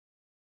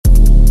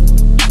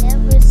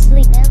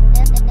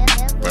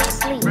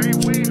Yeah.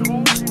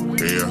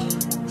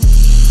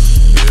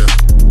 Yeah.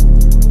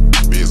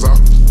 Biz off.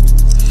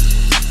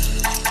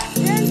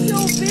 Yeah.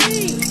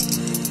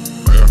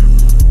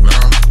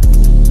 Nah.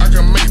 I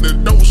can make the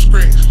dough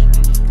scratch.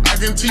 I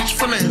can teach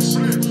finesse.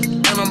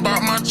 And I'm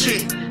about my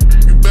chick.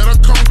 You better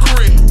come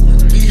correct.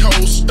 These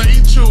hoes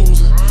stay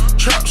choosing.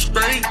 Trap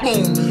straight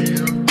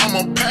booming. I'm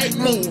a pack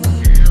mover.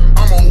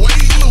 I'm a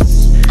weight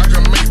loose. I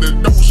can make the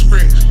dough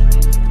scratch.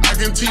 I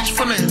can teach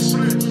finesse.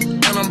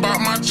 And I'm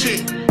about my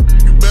chick.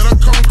 You better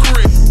come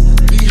correct.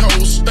 These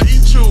hoes stay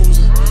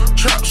choosing.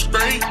 Trap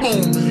straight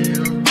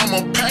booming. I'm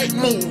a pack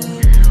mover.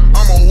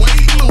 I'm a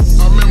weight loose.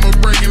 I remember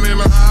breaking in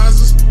the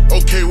houses.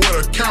 Okay,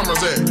 where the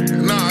cameras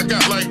at? Nah, I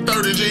got like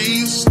 30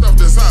 G's stuffed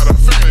inside a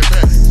fanny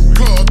pack.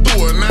 Club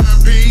through a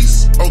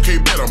 9-piece. Okay,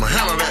 bet I'ma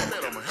handle that.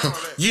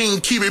 You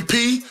ain't keep it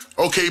P?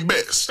 Okay,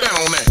 bet, stand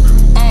on that.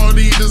 All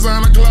these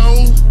designer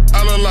clothes,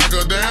 I look like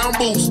a damn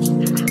booster.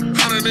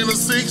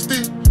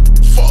 160,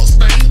 fuck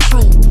stay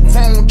true.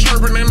 Phone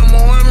chirping in the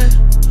morning,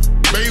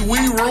 babe,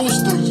 we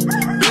roosters.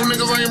 Them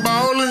niggas ain't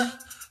ballin',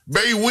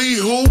 babe, we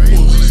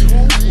hoopers.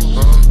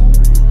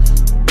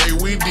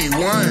 Babe, we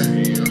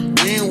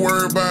D1, we ain't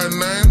worried about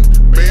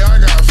nothing. Babe,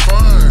 I got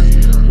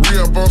fun.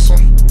 Re-up on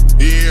some,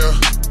 yeah.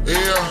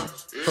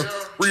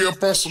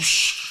 Re-up on some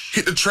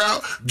hit the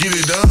trap, get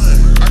it done.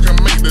 I can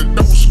make the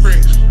dough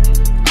scratch.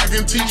 I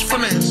can teach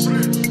finesse.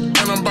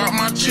 And I'm about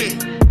my chick.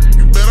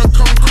 You better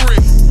come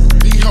correct.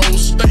 These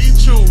hoes stay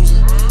choosing.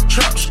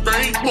 Trap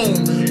straight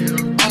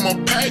booming. I'm a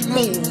pack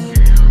mover.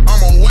 I'm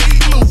a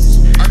weight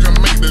loose. I can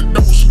make the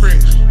dough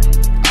scratch.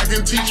 I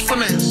can teach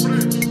finesse.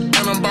 And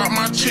I'm about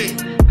my chick.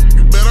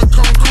 You better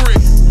come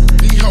correct.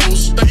 These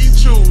hoes stay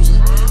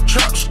choosing.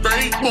 Trap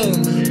straight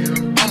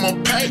booming. I'm a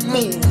pack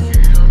mover.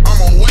 I'm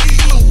a weight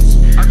loose.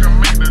 I can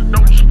make the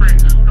dough scratch.